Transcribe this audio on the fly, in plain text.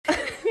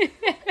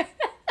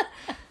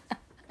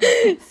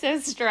So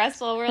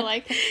stressful. We're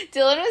like,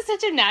 Dylan was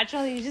such a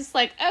natural. He's just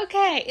like,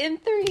 okay, in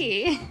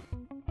 3.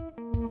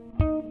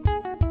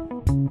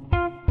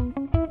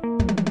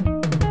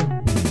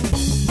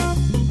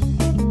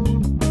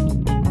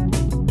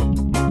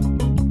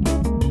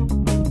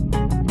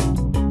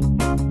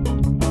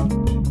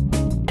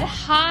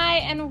 Hi,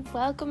 and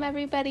welcome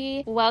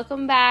everybody.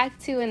 Welcome back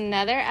to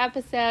another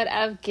episode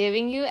of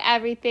Giving You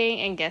Everything.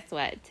 And guess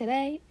what?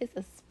 Today is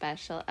a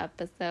special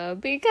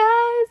episode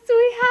because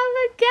we have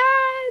a guest.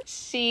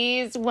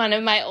 She's one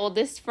of my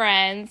oldest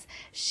friends.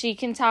 She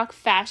can talk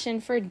fashion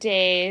for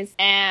days,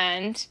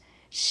 and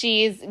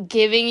she's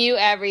giving you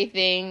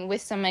everything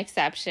with some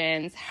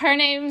exceptions. Her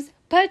name's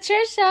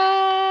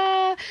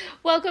Patricia.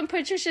 Welcome,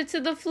 Patricia, to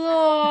the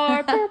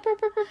floor.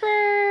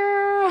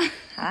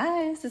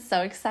 Hi, this is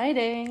so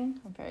exciting.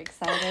 I'm very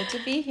excited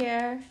to be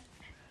here.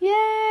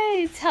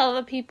 Yay! Tell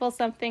the people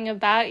something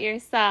about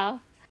yourself.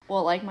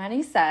 Well, like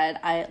Manny said,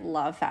 I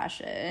love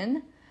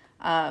fashion.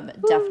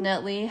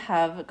 Definitely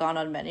have gone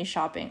on many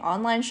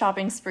online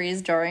shopping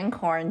sprees during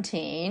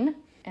quarantine.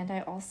 And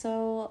I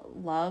also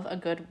love a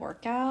good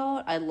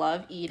workout. I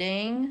love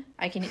eating.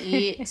 I can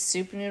eat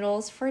soup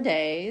noodles for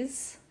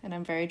days. And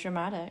I'm very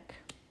dramatic.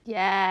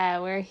 Yeah,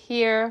 we're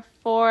here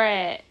for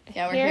it.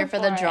 Yeah, we're here for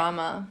the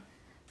drama.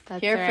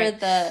 That's here right. for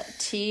the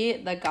tea,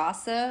 the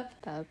gossip.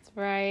 That's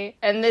right.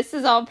 And this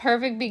is all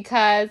perfect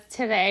because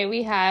today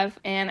we have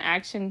an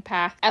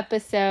action-packed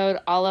episode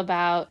all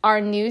about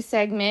our new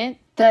segment,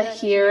 The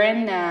Here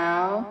and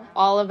Now,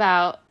 all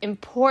about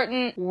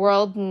important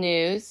world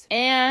news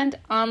and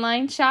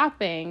online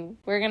shopping.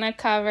 We're going to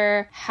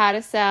cover how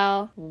to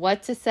sell,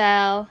 what to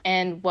sell,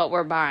 and what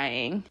we're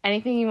buying.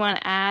 Anything you want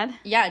to add?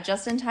 Yeah,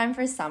 just in time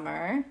for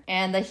summer.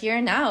 And the Here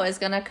and Now is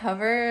going to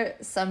cover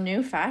some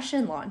new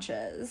fashion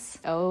launches.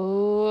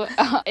 Oh,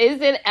 is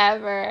it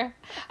ever?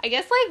 I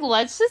guess,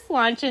 let's just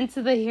launch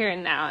into the Here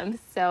and Now. I'm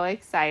so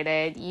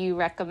excited. You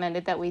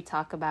recommended that we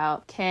talk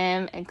about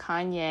Kim and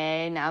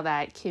Kanye now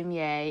that Kim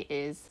Ye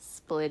is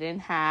split in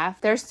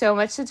half. There's so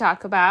much to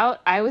talk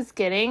about. I was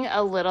getting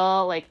a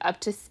little up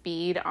to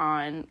speed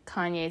on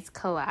Kanye's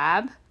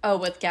collab. Oh,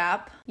 with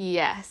Gap?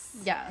 Yes.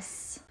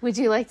 Yes. Would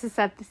you like to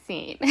set the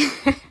scene?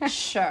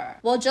 Sure.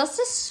 Well, just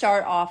to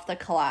start off, the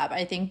collab,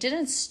 I think,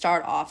 didn't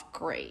start off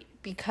great.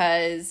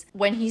 Because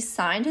when he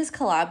signed his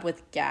collab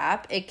with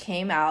Gap, it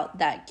came out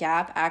that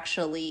Gap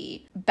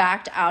actually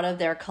backed out of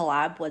their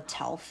collab with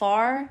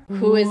Telfar,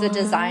 who is a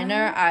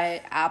designer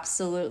I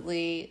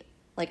absolutely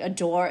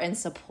adore and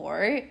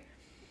support.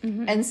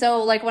 Mm-hmm. And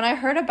so when I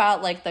heard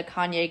about the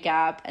Kanye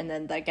Gap and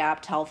then the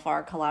Gap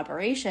Telfar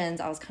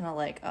collaborations, I was kind of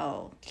like,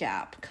 oh,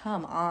 Gap,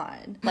 come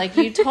on.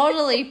 You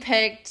totally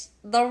picked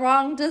the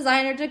wrong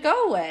designer to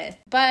go with.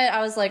 But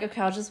I was like,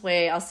 okay, I'll just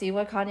wait. I'll see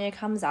what Kanye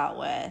comes out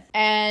with.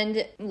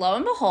 And lo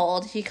and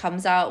behold, he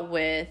comes out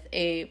with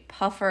a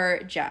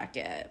puffer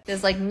jacket.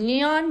 This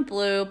neon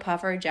blue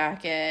puffer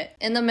jacket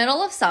in the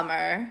middle of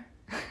summer.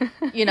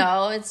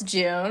 It's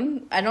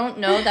June. I don't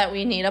know that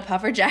we need a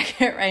puffer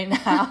jacket right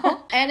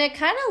now. And it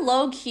kind of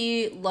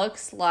low-key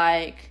looks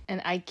like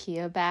an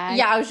IKEA bag.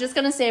 Yeah, I was just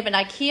gonna say if an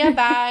IKEA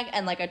bag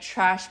and a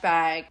trash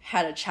bag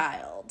had a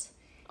child.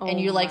 And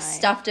you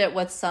stuffed it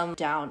with some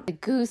down. The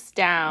goose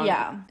down.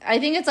 Yeah. I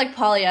think it's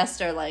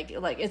polyester,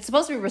 it's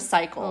supposed to be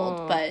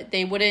recycled, but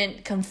they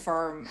wouldn't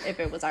confirm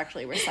if it was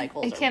actually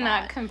recycled. It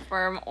cannot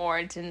confirm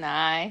or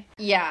deny.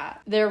 Yeah.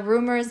 There are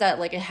rumors that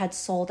it had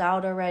sold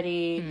out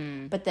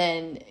already, but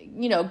then,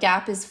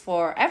 Gap is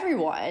for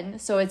everyone.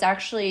 So it's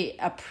actually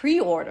a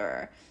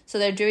pre-order. So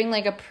they're doing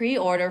a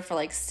pre-order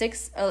for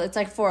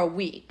it's for a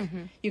week.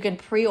 Mm-hmm. You can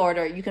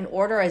pre-order, you can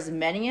order as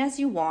many as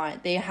you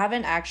want. They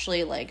haven't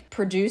actually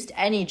produced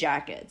any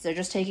jackets. They're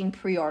just taking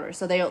pre-order.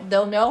 So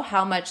they'll know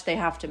how much they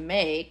have to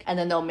make, and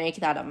then they'll make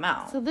that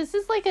amount. So this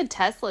is a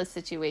Tesla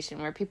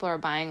situation where people are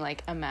buying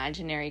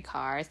imaginary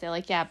cars. They're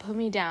yeah, put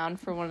me down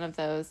for one of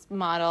those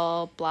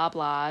model blah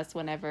blahs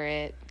whenever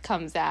it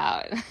comes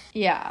out.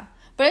 Yeah.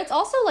 But it's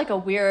also a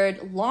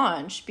weird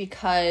launch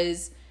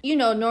because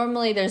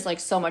normally there's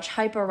so much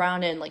hype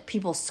around it and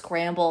people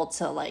scramble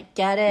to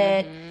get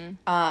it.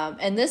 Mm-hmm.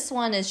 And this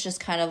one is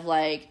just kind of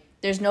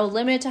there's no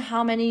limit to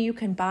how many you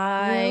can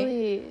buy.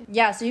 Really?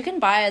 Yeah, so you can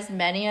buy as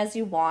many as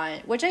you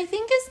want, which I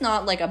think is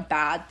not a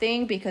bad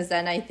thing because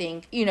then I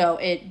think,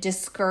 it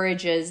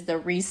discourages the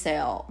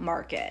resale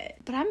market.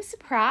 But I'm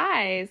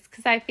surprised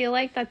because I feel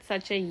that's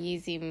such a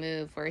Yeezy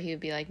move where he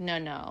would be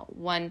no,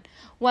 one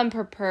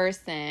per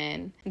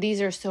person.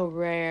 These are so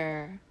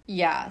rare.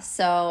 Yeah,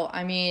 so,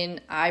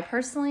 I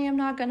personally am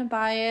not going to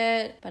buy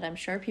it, but I'm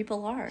sure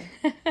people are.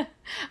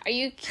 Are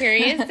you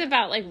curious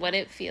about, what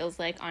it feels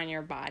like on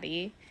your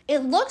body? It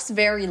looks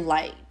very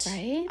light.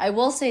 Right? I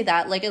will say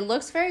that. It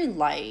looks very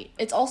light.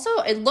 It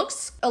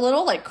looks a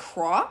little,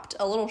 cropped,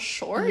 a little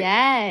short.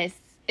 Yes.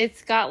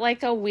 It's got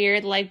a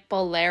weird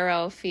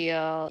bolero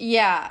feel.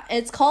 Yeah,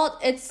 it's called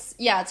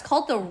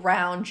the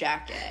round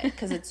jacket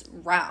because it's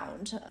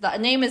round. The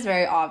name is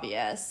very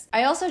obvious.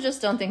 I also just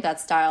don't think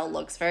that style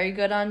looks very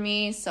good on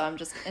me, so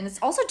and it's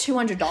also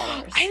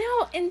 $200. I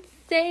know, and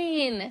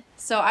insane.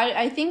 So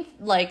I think,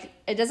 like,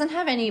 it doesn't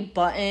have any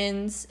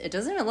buttons. It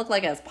doesn't even look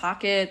like it has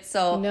pockets.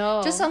 So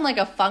No. just on, like,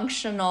 a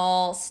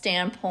functional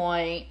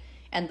standpoint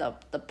and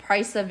the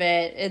price of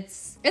it,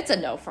 it's a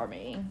no for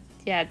me.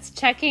 Yeah, it's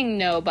checking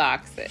no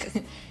boxes.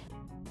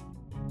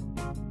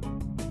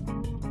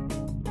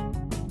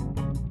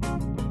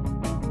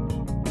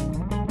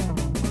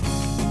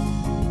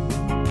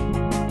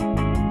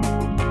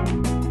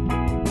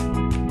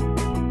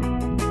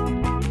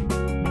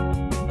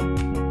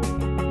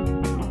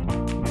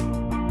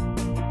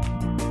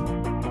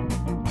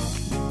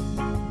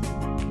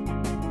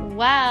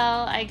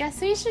 Well, I guess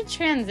we should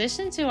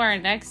transition to our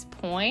next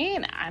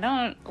point.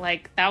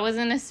 That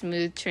wasn't a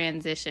smooth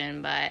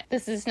transition, but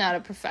this is not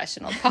a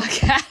professional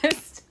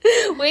podcast.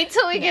 Wait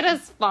till we get a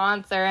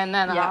sponsor and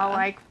then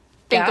I'll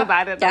think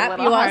about it a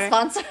little you harder.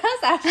 want to sponsor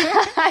us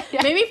after?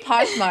 Maybe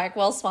Poshmark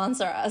will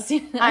sponsor us.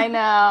 You know? I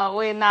know.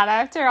 Wait, not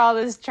after all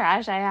this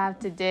trash I have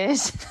to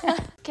dish.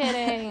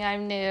 Kidding,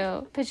 I'm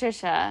new.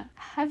 Patricia,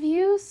 have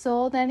you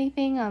sold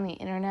anything on the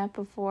internet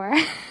before?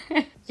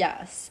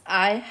 Yes,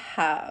 I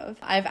have.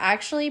 I've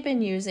actually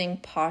been using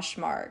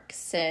Poshmark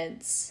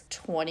since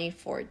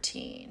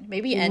 2014,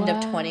 maybe end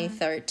of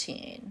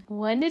 2013.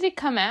 When did it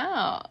come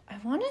out? I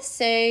want to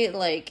say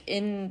like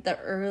in the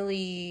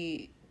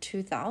early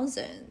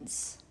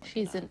 2000s.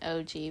 She's an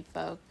OG,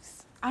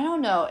 folks. I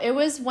don't know. It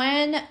was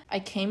when I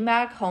came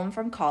back home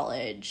from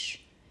college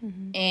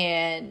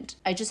and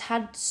I just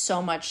had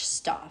so much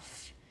stuff.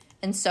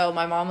 And so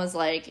my mom was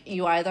like,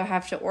 you either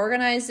have to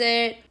organize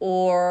it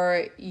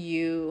or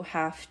you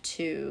have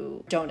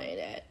to donate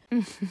it.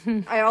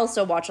 I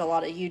also watch a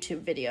lot of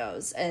YouTube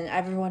videos and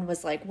everyone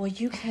was like, well,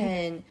 you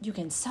can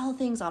sell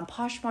things on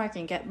Poshmark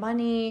and get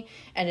money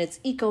and it's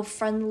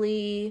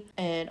eco-friendly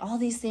and all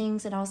these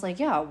things. And I was like,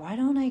 yeah, why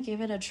don't I give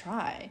it a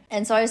try?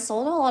 And so I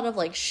sold a lot of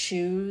like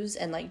shoes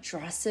and like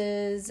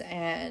dresses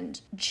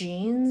and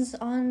jeans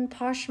on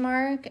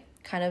Poshmark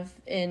kind of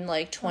in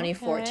like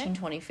 2014,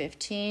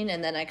 2015.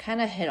 And then I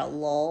kind of hit a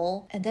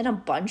lull. And then a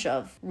bunch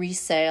of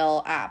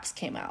resale apps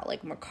came out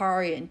like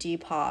Mercari and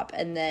Depop.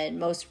 And then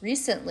most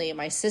recently,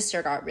 my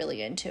sister got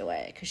really into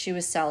it because she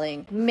was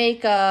selling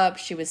makeup.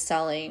 She was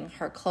selling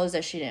her clothes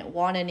that she didn't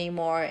want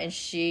anymore. And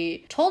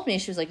she told me,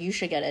 she was like, you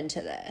should get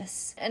into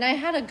this. And I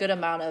had a good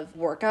amount of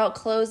workout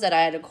clothes that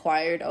I had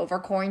acquired over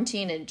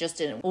quarantine and it just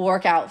didn't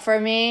work out for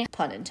me,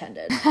 pun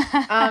intended.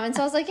 And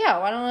so I was like, yeah,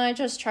 why don't I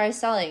just try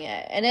selling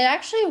it? And it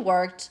actually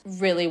worked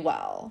really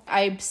well.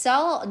 I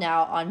sell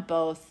now on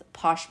both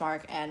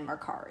Poshmark and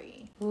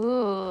Mercari.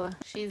 Ooh,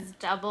 she's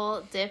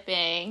double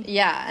dipping.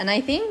 Yeah, and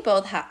I think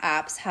both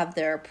apps have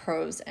their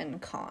pros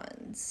and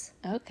cons.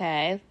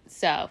 Okay,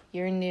 so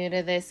you're new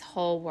to this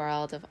whole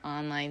world of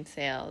online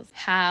sales.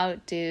 How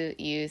do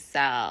you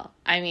sell?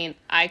 I mean,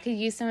 I could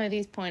use some of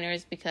these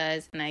pointers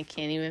because I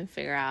can't even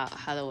figure out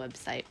how the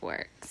website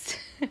works.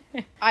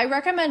 I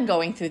recommend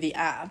going through the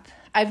app.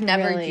 I've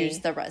never Really?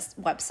 used the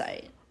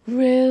website.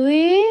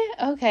 Really?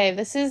 Okay,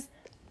 this is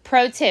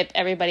pro tip,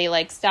 everybody.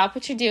 Like, stop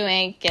what you're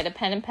doing, get a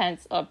pen and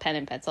pencil,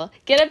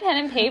 get a pen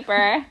and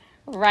paper,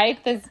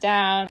 write this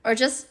down. Or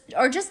just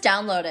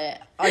download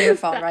it on your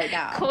phone right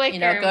now. Quicker,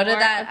 go to more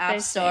that efficient.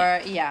 app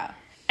store. Yeah.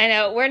 I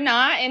know we're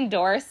not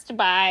endorsed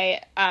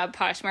by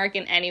Poshmark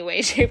in any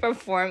way, shape, or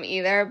form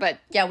either, but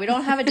Yeah, we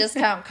don't have a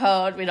discount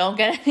code. We don't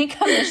get any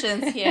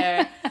commissions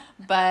here.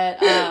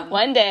 But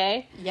one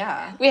day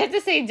yeah. we have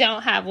to say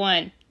don't have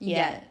one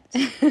yet.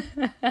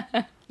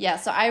 Yeah,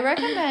 so I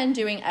recommend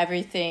doing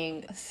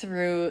everything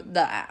through the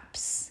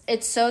apps.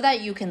 It's so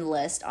that you can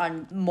list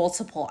on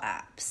multiple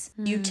apps.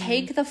 You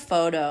take the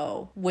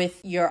photo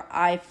with your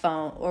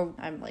iPhone, or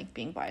I'm like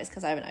being biased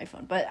because I have an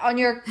iPhone, but on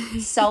your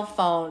cell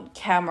phone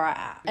camera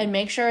app, and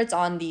make sure it's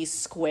on the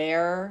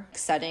square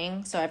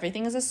setting. So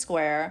everything is a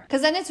square,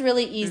 because then it's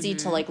really easy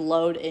to like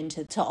load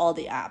into all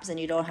the apps and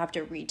you don't have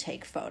to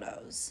retake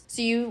photos.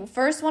 So you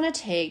first want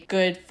to take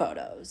good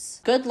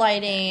photos, good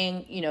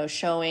lighting,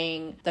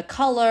 showing the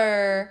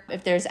color,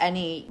 if there's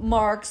any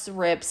marks,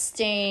 rips,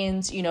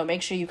 stains,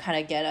 make sure you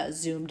kind of get a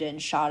zoomed in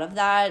shot of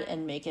that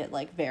and make it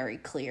like very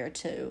clear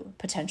to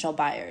potential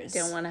buyers.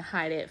 Don't want to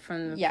hide it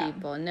from the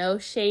people. No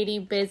shady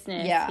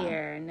business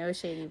here. No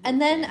shady business.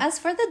 And then as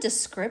for the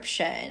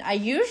description, I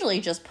usually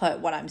just put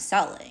what I'm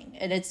selling.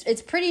 And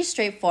it's pretty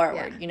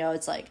straightforward. Yeah.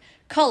 It's like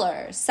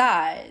color,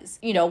 size,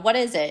 what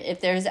is it?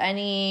 If there's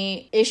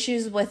any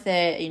issues with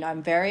it,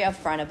 I'm very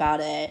upfront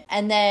about it.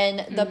 And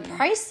then the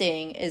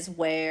pricing is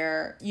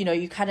where,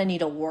 you kind of need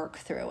to work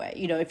through it.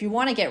 If you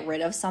want to get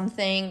rid of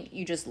something,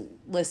 you just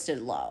list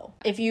it low.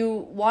 If you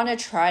want to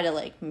try to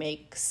like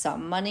make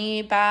some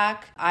money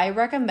back, I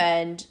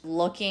recommend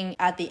looking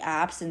at the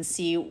apps and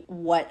see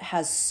what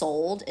has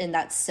sold in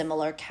that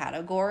similar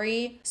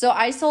category. So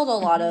I sold a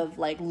lot of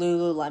like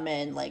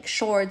Lululemon, like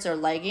shorts or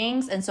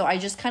leggings. And so I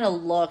just kind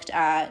of looked at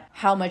at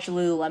how much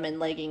Lululemon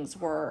leggings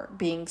were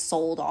being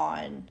sold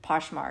on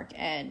Poshmark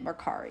and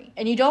Mercari.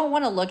 And you don't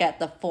want to look at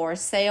the for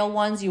sale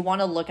ones. You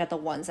want to look at the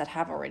ones that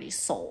have already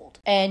sold.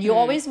 And you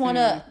always want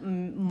to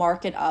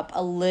mark it up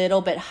a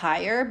little bit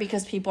higher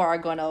because people are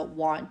going to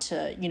want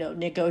to, you know,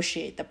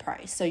 negotiate the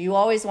price. So you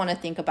always want to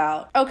think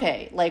about,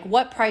 okay, like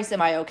what price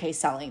am I okay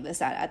selling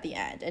this at the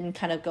end, and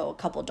kind of go a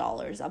couple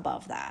dollars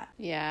above that.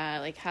 Yeah,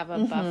 like have a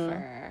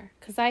buffer.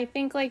 Because I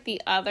think like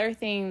the other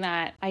thing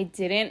that I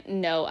didn't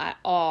know at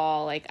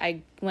all, like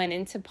I went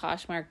into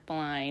Poshmark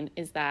blind,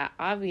 is that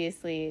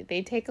obviously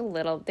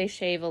they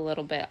shave a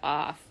little bit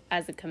off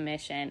as a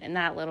commission, and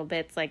that little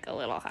bit's like a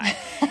little high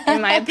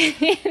in my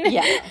opinion.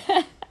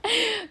 Yeah.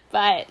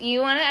 But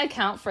you want to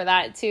account for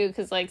that too,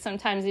 because like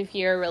sometimes if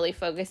you're really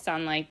focused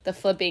on like the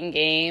flipping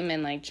game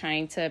and like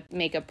trying to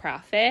make a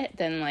profit,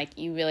 then like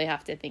you really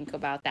have to think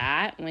about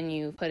that when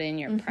you put in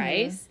your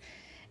price.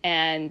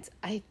 And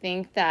I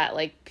think that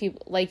like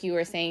people, like you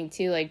were saying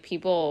too, like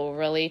people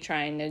really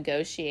try and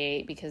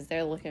negotiate because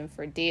they're looking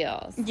for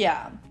deals.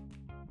 Yeah.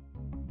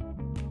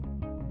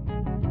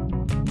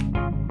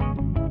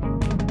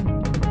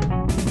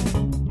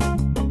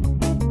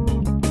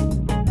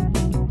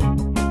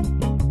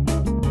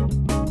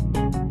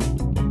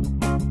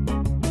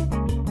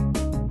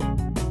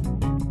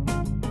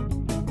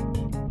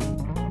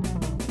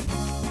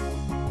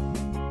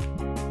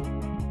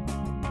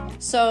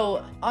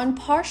 So on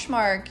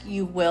Poshmark,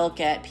 you will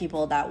get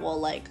people that will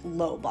like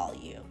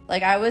lowball you.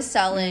 Like I was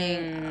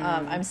selling,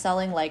 I'm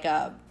selling like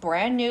a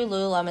brand new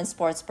Lululemon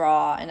sports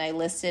bra, and I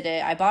listed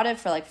it. I bought it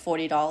for like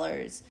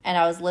 $40, and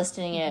I was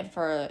listing it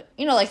for,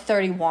 you know, like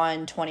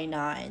 $31,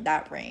 $29,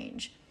 that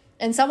range.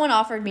 And someone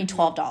offered me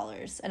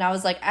 $12, and I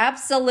was like,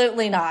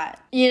 absolutely not.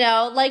 You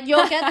know, like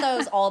you'll get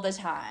those all the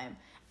time.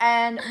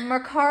 And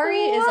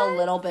Mercari is a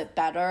little bit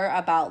better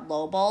about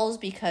lowballs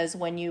because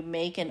when you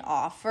make an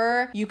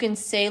offer, you can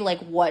say like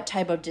what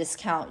type of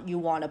discount you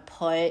want to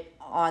put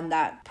on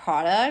that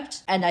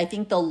product. And I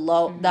think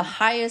the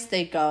highest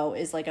they go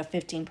is like a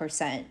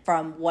 15%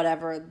 from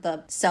whatever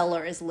the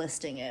seller is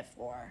listing it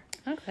for.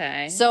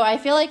 Okay. So I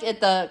feel like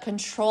the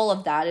control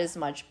of that is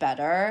much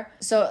better.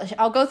 So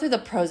I'll go through the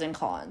pros and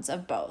cons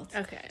of both.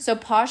 Okay. So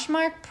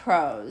Poshmark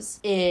pros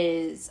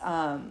is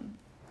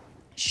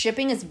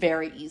shipping is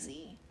very easy.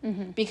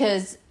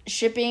 Because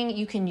shipping,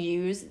 you can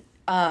use,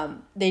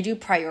 they do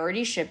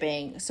priority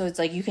shipping. So it's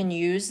like you can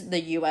use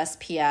the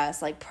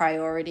USPS, like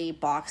priority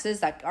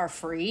boxes that are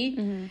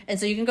free. And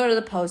so you can go to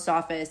the post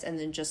office and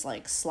then just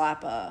like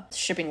slap a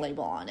shipping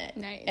label on it.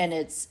 Nice. And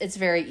it's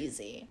very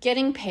easy.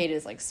 Getting paid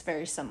is like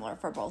very similar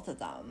for both of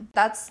them.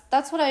 That's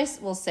what I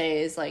will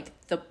say is like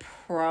the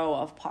pro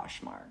of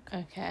Poshmark.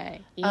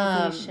 Okay.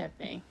 Easy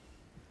shipping.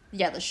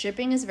 Yeah, the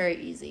shipping is very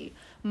easy.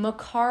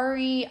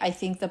 Mercari, I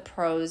think the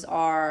pros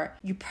are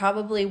you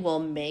probably will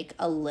make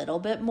a little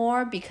bit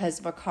more because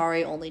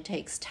Mercari only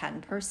takes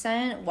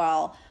 10%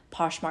 while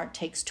Poshmark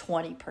takes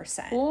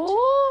 20%.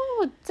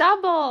 Ooh,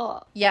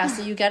 double. Yeah,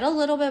 so you get a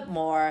little bit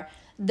more.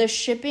 The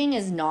shipping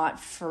is not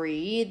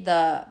free.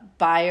 The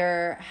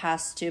buyer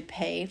has to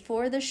pay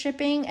for the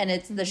shipping,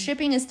 and the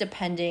shipping is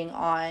depending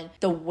on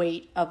the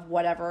weight of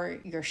whatever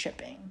you're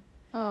shipping.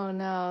 Oh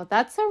no,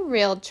 that's a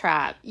real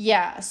trap.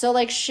 Yeah, so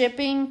like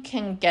shipping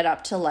can get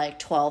up to like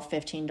 $12,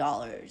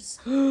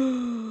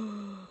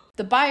 $15.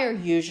 The buyer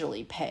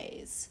usually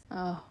pays.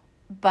 Oh.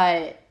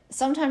 But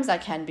sometimes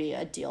that can be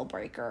a deal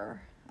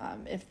breaker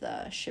if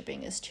the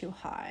shipping is too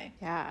high.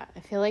 Yeah, I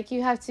feel like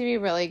you have to be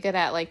really good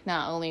at like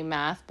not only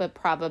math but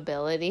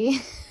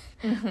probability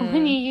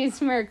when you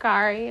use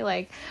Mercari.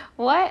 Like,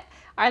 what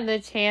are the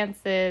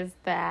chances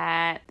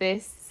that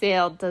this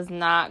sale does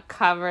not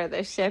cover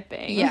the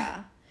shipping?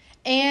 Yeah.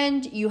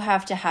 And you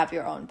have to have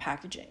your own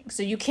packaging.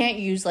 So you can't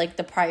use like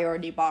the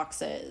priority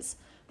boxes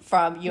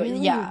from you. Really?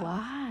 Yeah.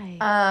 Why?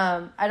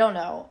 I don't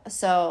know.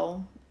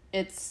 So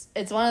it's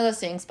one of those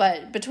things.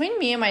 But between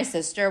me and my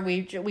sister,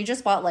 we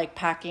just bought like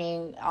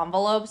packing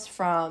envelopes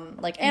from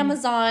like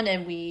Amazon,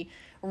 and we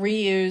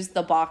reuse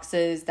the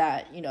boxes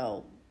that, you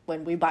know,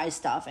 when we buy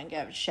stuff and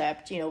get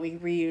shipped, you know, we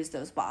reuse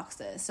those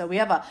boxes. So we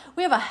have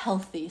a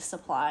healthy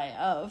supply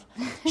of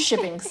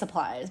shipping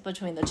supplies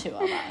between the two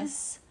of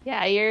us.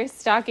 Yeah, you're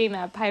stocking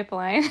that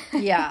pipeline.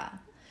 Yeah.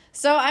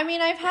 So, I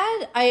mean,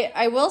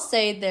 I will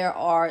say there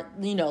are,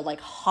 you know,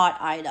 like hot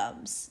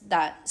items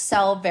that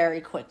sell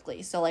very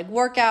quickly. So like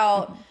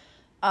workout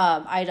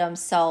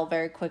items sell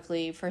very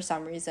quickly for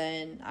some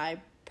reason.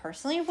 I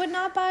personally would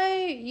not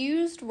buy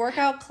used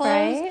workout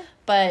clothes, right?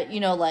 But, you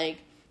know, like,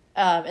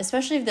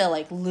 especially if they're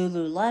like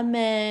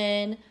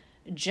Lululemon,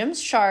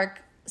 Gymshark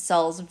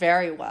sells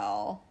very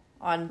well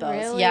on both.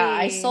 Really? Yeah,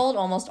 I sold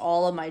almost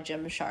all of my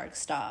Gymshark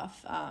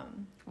stuff.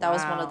 That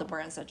was one of the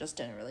brands that just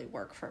didn't really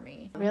work for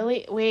me.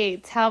 Really?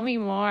 Wait, tell me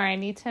more. I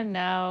need to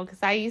know. Because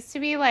I used to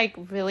be, like,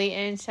 really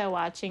into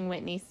watching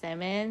Whitney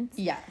Simmons.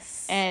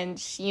 Yes.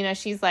 And, you know,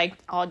 she's, like,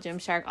 all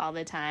Gymshark all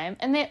the time.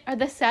 And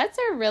the sets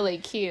are really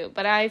cute.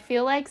 But I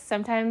feel like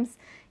sometimes,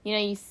 you know,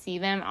 you see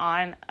them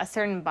on a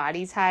certain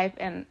body type.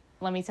 And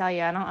let me tell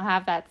you, I don't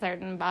have that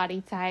certain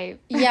body type.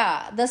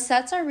 Yeah, the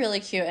sets are really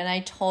cute, and I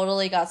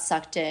totally got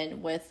sucked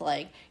in with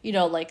like, you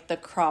know, like the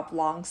crop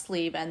long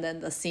sleeve and then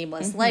the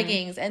seamless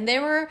leggings, and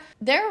they're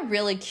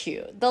really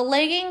cute. The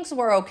leggings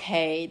were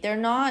okay. They're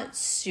not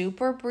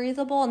super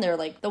breathable, and they're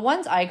like, the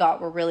ones I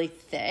got were really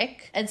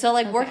thick. And so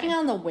like working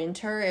on the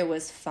winter, it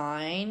was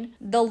fine.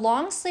 The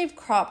long sleeve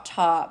crop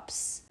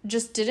tops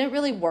just didn't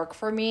really work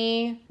for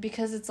me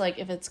because it's like,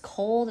 if it's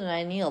cold and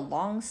I need a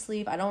long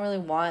sleeve, I don't really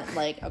want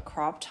like a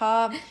crop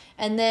top.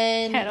 And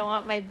then I don't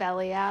want my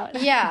belly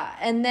out. yeah,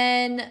 and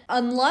then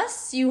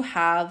unless you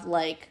have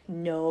like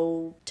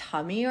no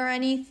tummy or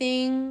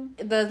anything,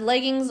 the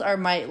leggings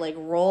might like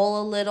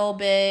roll a little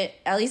bit.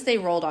 At least they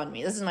rolled on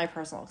me. This is my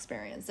personal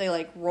experience. They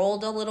like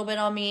rolled a little bit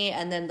on me,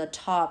 and then the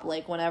top,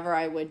 like whenever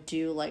I would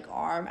do like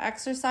arm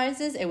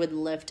exercises, it would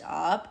lift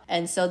up,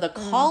 and so the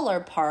collar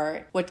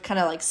part would kind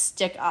of like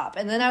stick up,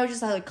 and then I would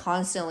just like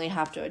constantly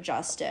have to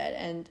adjust it.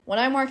 And when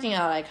I'm working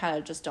out, I kind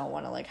of just don't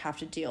want to like have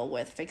to deal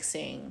with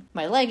fixing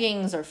my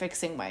leggings or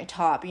fixing my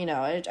top, you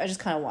know. I just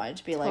kind of wanted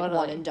to be like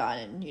one and done,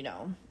 and you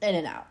know, in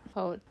and out.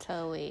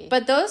 Totally.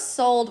 But those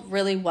sold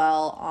really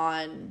well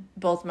on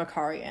both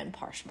Mercari and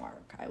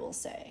Poshmark, I will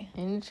say.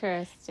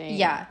 Interesting.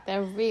 Yeah.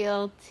 The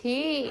real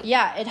tea.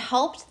 Yeah, it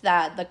helped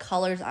that the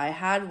colors I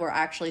had were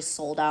actually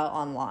sold out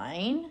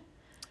online.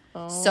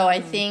 So I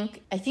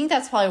think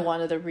that's probably one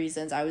of the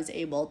reasons I was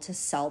able to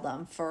sell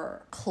them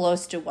for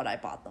close to what I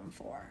bought them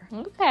for.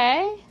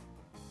 Okay.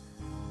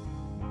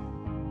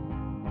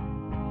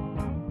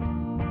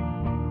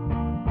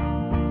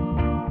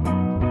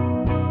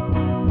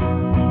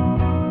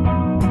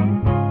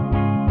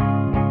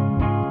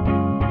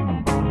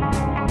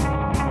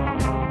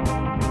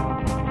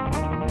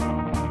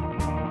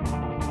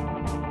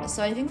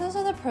 So I think those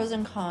are the pros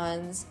and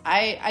cons.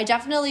 I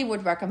definitely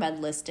would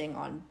recommend listing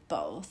on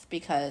both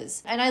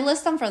because, and I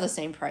list them for the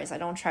same price. I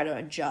don't try to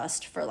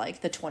adjust for like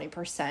the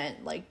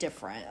 20% like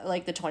different,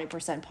 like the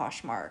 20%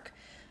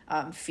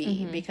 Poshmark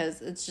fee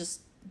because it's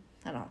just,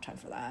 I don't have time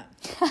for that.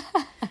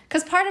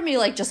 Because part of me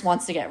like just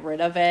wants to get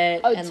rid of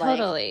it. Oh, and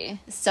totally. Like,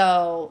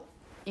 so,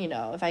 you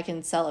know, if I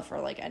can sell it for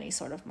like any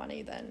sort of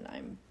money, then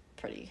I'm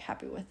pretty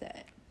happy with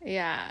it.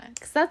 Yeah,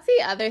 because that's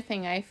the other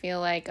thing I feel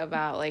like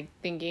about like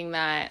thinking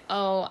that,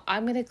 oh,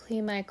 I'm going to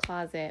clean my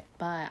closet,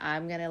 but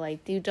I'm going to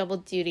like do double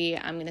duty.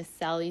 I'm going to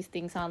sell these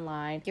things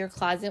online. Your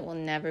closet will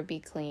never be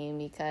clean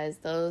because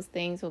those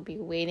things will be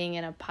waiting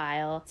in a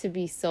pile to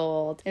be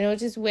sold and it'll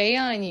just weigh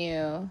on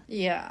you.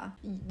 Yeah.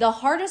 The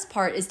hardest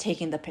part is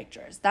taking the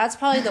pictures. That's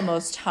probably the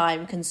most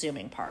time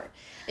consuming part,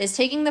 is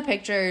taking the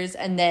pictures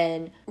and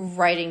then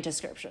writing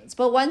descriptions.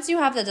 But once you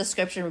have the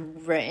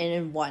description written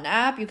in one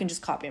app, you can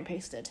just copy and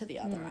paste it to the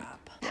other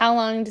app. How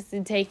long does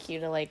it take you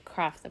to like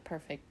craft the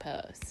perfect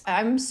post?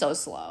 I'm so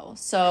slow.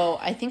 So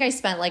I think I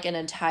spent like an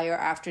entire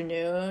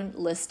afternoon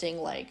listing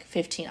like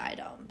 15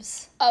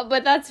 items. Oh,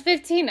 but that's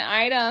 15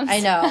 items.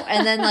 I know.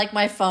 And then like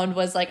my phone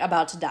was like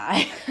about to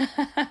die.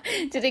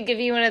 Did it give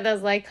you one of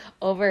those like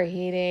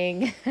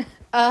overheating? Didn't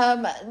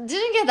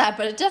get that,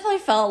 but it definitely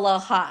felt a little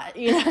hot,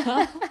 you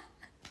know?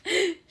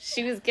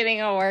 She was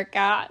getting a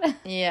workout.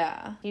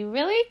 Yeah. You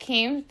really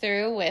came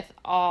through with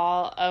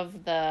all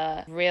of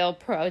the real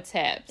pro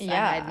tips.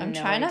 Yeah, I'm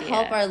trying to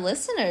help our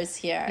listeners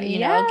here, you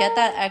Yeah. know, get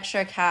that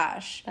extra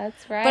cash.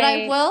 That's right. But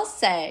I will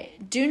say,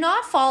 do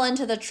not fall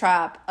into the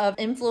trap of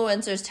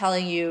influencers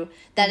telling you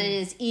that it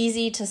is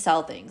easy to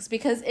sell things,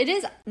 because it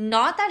is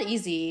not that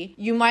easy.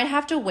 You might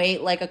have to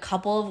wait like a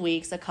couple of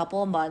weeks, a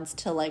couple of months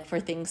to like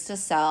for things to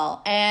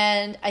sell.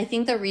 And I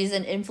think the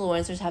reason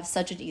influencers have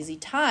such an easy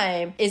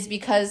time is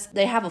because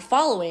they have a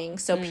following,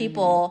 so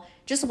people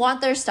just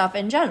want their stuff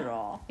in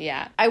general.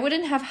 Yeah. I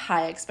wouldn't have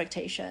high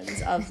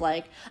expectations of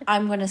like,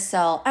 I'm going to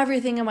sell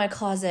everything in my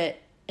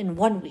closet in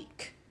 1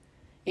 week.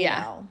 You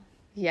know?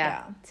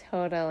 Yeah,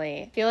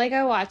 totally. I feel like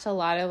I watch a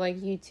lot of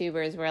like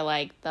YouTubers where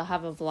like they'll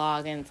have a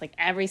vlog and it's like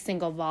every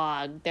single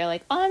vlog they're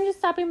like, oh, I'm just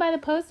stopping by the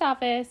post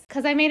office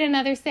because I made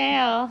another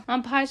sale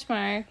on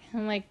Poshmark.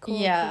 I'm like,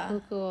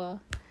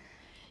 cool.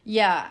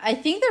 Yeah, I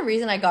think the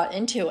reason I got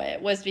into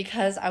it was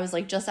because I was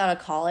like just out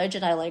of college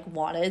and I like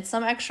wanted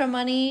some extra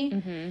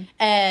money.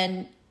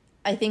 And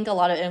I think a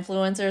lot of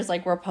influencers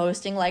like were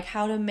posting like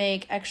how to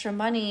make extra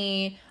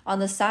money on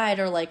the side,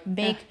 or like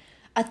make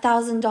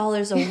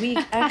 $1,000 a week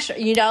extra,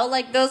 you know,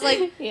 like those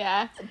like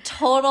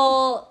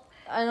total,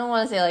 I don't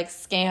want to say like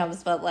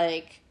scams, but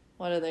like,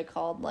 what are they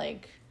called?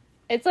 Like,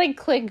 it's like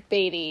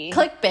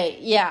clickbait.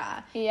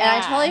 Yeah. And I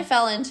totally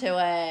fell into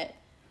it.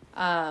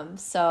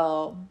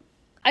 So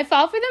I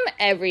fall for them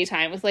every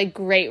time with like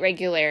great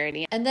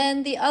regularity. And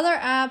then the other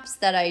apps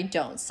that I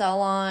don't sell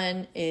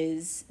on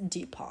is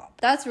Depop.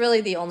 That's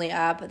really the only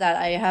app that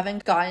I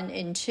haven't gotten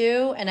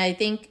into. And I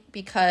think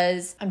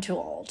because I'm too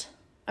old.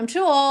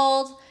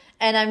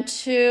 And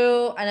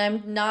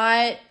I'm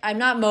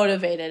not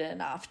motivated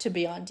enough to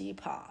be on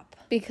Depop.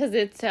 Because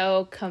it's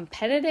so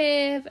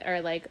competitive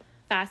or like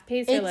fast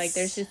paced, or like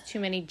there's just too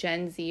many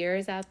Gen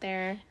Zers out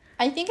there.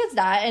 I think it's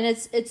that, and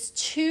it's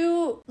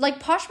too,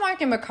 like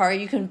Poshmark and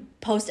Mercari, you can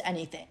post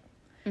anything.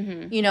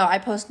 You know, I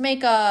post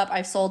makeup,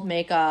 I've sold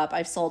makeup,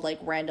 I've sold like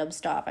random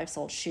stuff, I've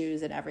sold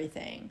shoes and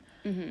everything.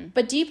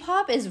 But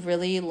Depop is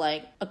really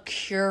like a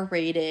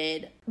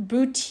curated,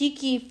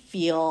 boutique-y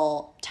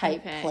feel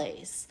type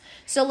place.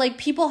 So like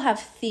people have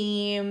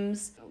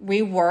themes,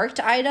 reworked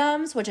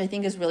items, which I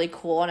think is really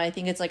cool. And I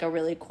think it's like a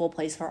really cool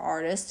place for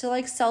artists to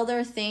like sell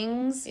their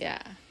things.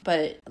 Yeah.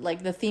 But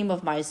like the theme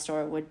of my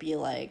store would be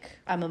like,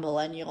 I'm a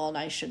millennial and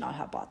I should not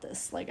have bought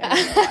this. Like, I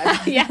don't know why I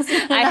bought yeah, this,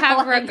 you know? I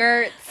have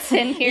regrets,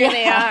 and here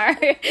they are.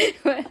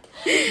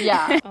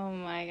 Yeah. Oh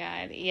my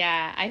God.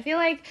 Yeah. I feel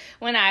like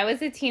when I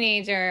was a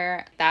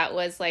teenager, that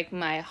was like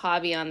my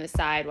hobby on the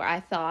side, where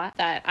I thought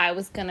that I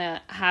was going to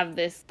have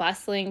this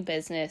bustling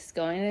business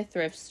going to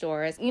thrift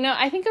stores. You know,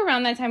 I think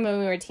around that time when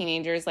we were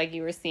teenagers, like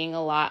you were seeing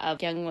a lot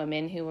of young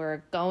women who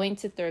were going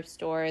to thrift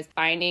stores,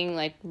 finding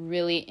like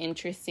really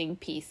interesting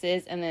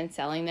pieces and then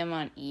selling them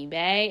on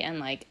eBay and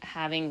like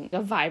having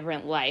a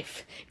vibrant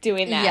life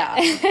doing that.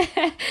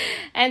 Yeah.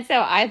 And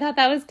so I thought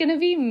that was going to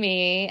be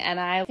me. And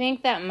I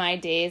think that my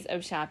days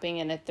of shopping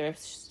in a thrift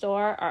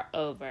store are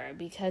over,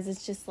 because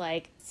it's just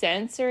like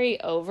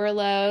sensory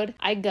overload.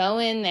 I go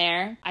in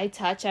there, I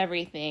touch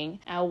everything,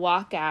 I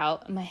walk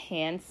out, my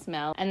hands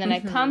smell, and then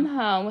I come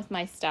home with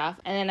my stuff,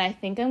 and then I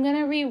think I'm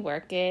gonna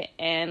rework it,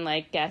 and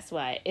like, guess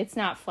what? It's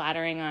not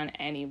flattering on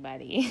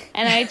anybody.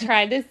 And I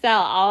tried to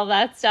sell all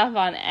that stuff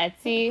on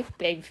Etsy.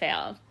 Big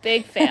fail.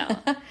 Big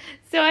fail.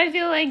 So I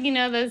feel like, you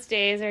know, those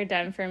days are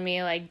done for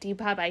me. Like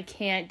Depop, I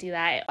can't do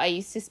that. I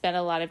used to spend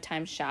a lot of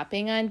time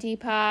shopping on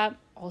Depop.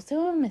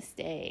 Also a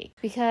mistake,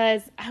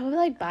 because I would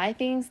like buy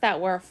things that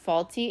were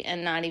faulty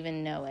and not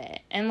even know it.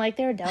 And like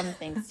they were dumb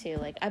things too.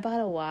 Like I bought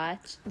a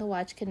watch. The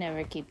watch could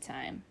never keep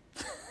time.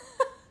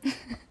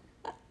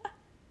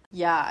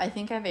 Yeah, I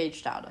think I've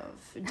aged out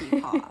of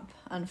Depop,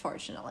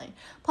 unfortunately.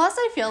 Plus,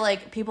 I feel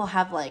like people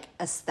have like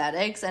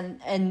aesthetics,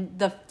 and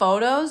the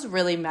photos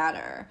really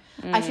matter.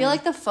 I feel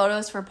like the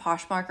photos for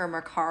Poshmark or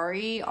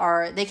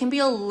Mercari they can be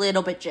a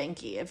little bit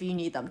janky if you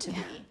need them to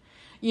be.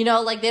 You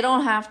know, like they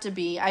don't have to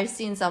be. I've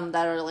seen some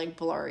that are like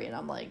blurry, and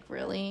I'm like,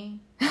 really?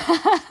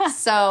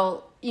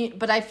 So,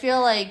 but I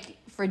feel like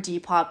for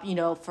Depop, you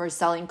know, for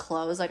selling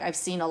clothes, like I've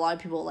seen a lot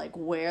of people like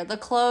wear the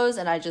clothes,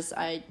 and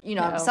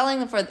No.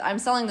 I'm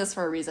selling this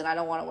for a reason. I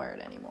don't want to wear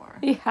it anymore.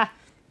 Yeah.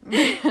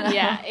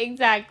 Yeah,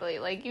 exactly.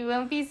 Like you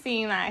won't be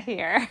seeing that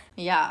here.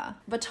 Yeah.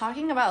 But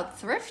talking about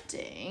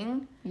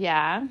thrifting,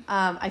 Yeah.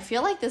 I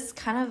feel like this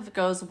kind of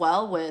goes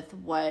well with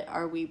what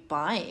are we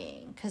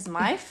buying? Because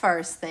my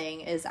first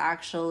thing is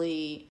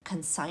actually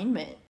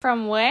consignment.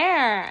 From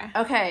where?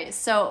 Okay,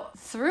 so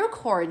through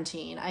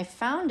quarantine, I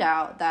found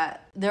out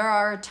that there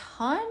are a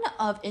ton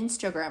of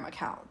Instagram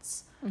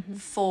accounts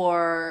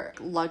for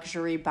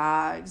luxury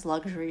bags,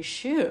 luxury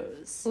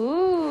shoes.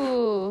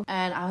 Ooh.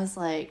 And I was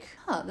like,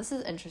 this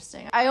is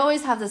interesting. I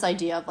always have this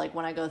idea of like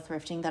when I go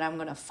thrifting that I'm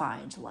going to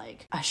find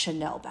like a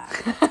Chanel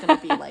bag that's going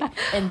to be like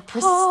in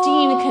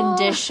pristine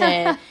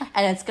condition,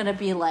 and it's going to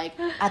be like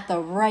at the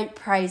right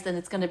price, and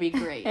it's going to be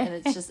great. And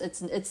it's just,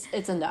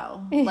 it's a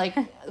no. Like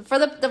for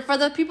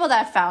the people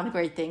that found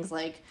great things,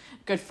 like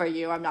good for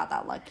you. I'm not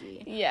that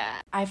lucky. Yeah.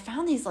 I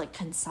found these like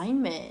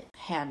consignment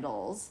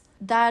handles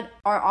that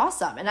are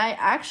awesome. And I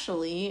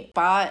actually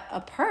bought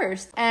a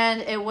purse,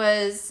 and it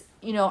was,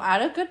 you know,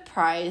 at a good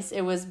price.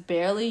 It was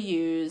barely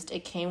used.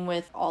 It came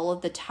with all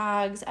of the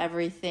tags,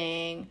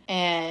 everything.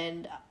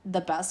 And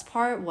the best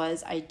part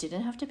was I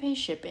didn't have to pay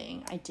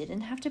shipping. I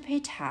didn't have to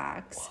pay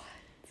tax. What?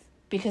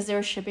 Because they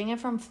were shipping it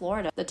from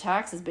Florida. The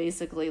tax is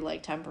basically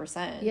like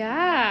 10%.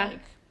 Yeah. Like,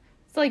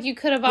 so like you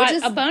could have bought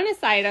a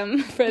bonus item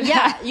for that.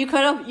 Yeah, you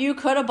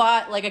could have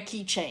bought like a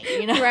keychain,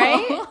 you know?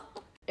 Right?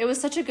 It was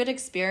such a good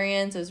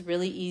experience. It was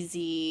really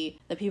easy.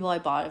 The people I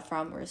bought it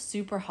from were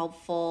super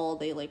helpful.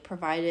 They like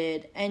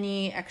provided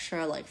any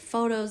extra like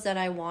photos that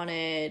I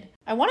wanted.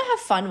 I want to have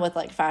fun with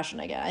like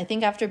fashion again. I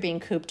think after being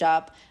cooped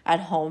up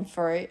at home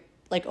for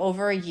like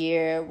over a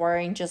year,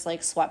 wearing just like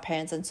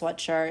sweatpants and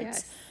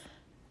sweatshirts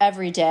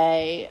every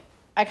day,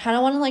 I kind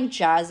of want to like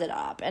jazz it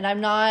up. And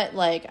I'm not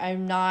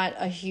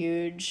a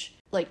huge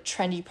like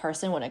trendy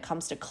person when it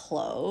comes to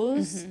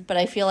clothes, but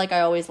I feel like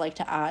I always like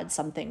to add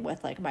something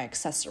with like my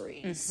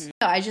accessories.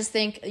 I just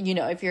think, you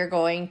know, if you're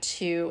going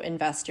to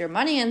invest your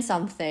money in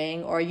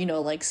something, or, you know,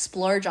 like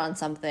splurge on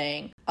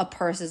something, a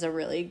purse is a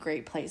really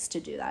great place to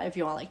do that if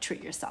you want to like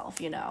treat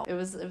yourself, you know. It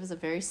was a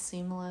very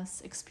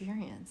seamless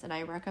experience, and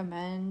I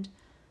recommend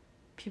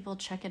people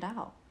check it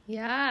out.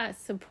 Yeah,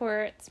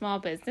 support small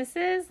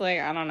businesses. Like,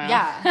 I don't know.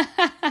 Yeah.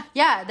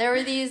 Yeah, there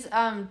were these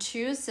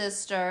two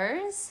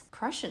sisters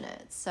crushing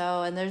it.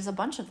 So, and there's a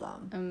bunch of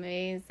them.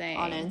 Amazing.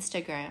 On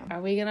Instagram.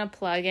 Are we going to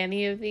plug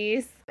any of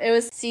these? It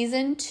was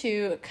season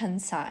 2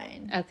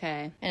 Consign.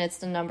 Okay. And it's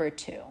the number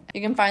 2.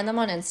 You can find them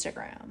on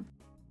Instagram.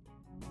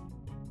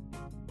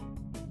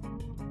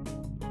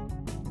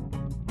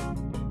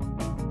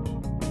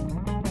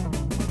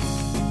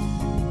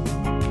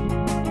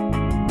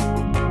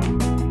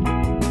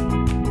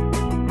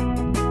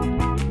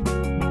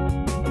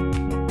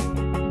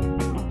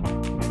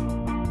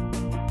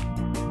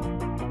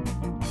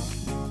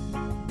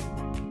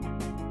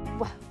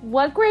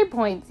 what great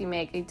points you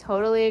make. I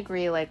totally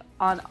agree, like,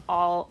 on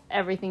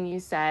everything you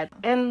said.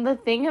 And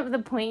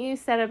the point you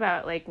said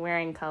about, like,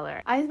 wearing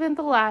color. I spent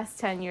the last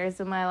 10 years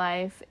of my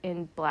life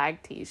in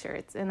black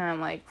t-shirts, and I'm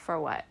like, for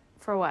what?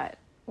 For what?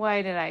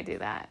 Why did I do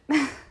that?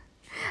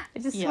 I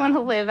just want to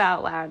live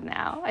out loud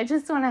now. I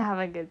just want to have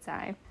a good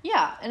time.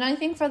 Yeah, and I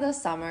think for the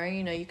summer,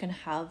 you know, you can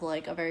have,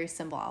 like, a very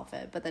simple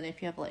outfit. But then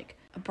if you have, like,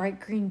 a bright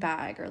green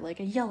bag or,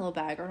 like, a yellow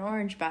bag or an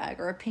orange bag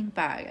or a pink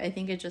bag, I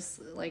think it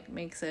just, like,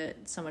 makes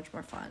it so much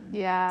more fun.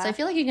 Yeah. So I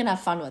feel like you can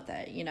have fun with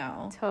it, you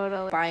know?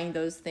 Totally. Buying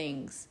those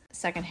things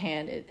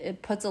secondhand,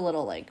 it puts a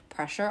little, like,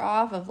 pressure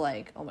off of,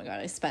 like, oh my god,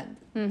 I spent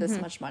this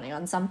much money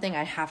on something,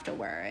 I have to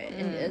wear it.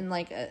 And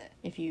like,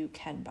 if you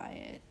can buy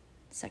it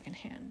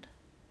secondhand,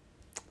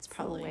 it's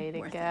probably way to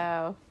worth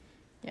go.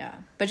 it. Yeah,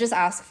 but just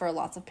ask for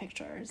lots of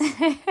pictures.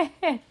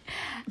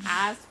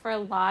 Ask for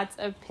lots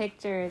of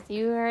pictures.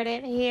 You heard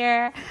it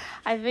here.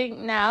 I think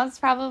now it's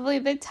probably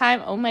the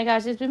time. Oh my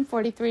gosh, it's been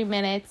 43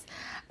 minutes.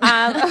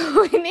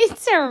 We need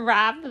to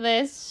wrap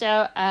this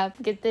show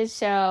up, get this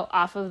show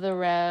off of the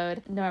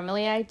road.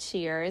 Normally I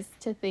cheers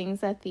to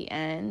things at the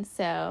end,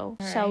 so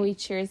shall we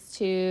cheers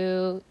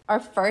to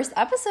our first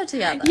episode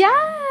together?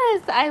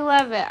 Yes, I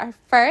love it. Our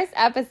first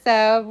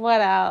episode.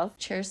 What else?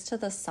 Cheers to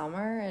the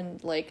summer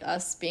and, like,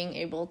 us being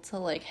able to,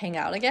 like, hang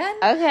out again.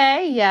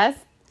 Okay, yes.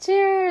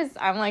 Cheers.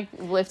 I'm, like,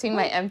 lifting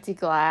my empty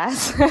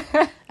glass.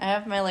 I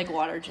have my, like,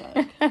 water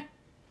jug.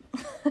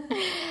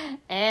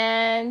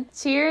 And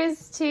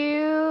cheers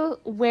to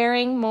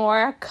wearing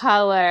more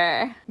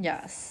color.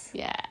 Yes.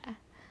 Yeah.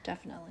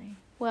 Definitely.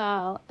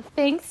 Well,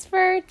 thanks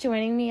for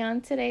joining me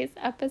on today's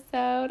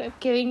episode of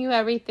Giving You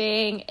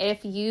Everything.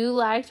 If you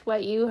liked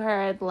what you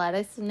heard, let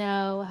us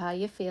know how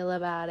you feel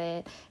about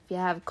it. If you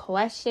have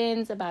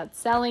questions about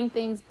selling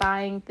things,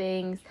 buying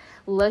things,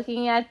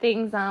 looking at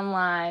things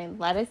online,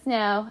 let us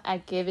know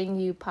at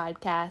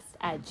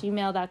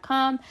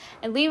givingyupodcast@gmail.com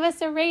and leave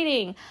us a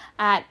rating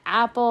at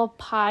Apple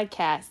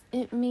Podcasts.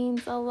 It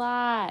means a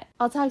lot.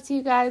 I'll talk to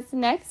you guys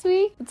next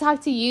week. I'll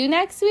talk to you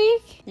next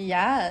week.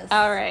 Yes.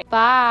 All right.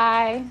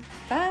 Bye.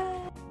 Bye.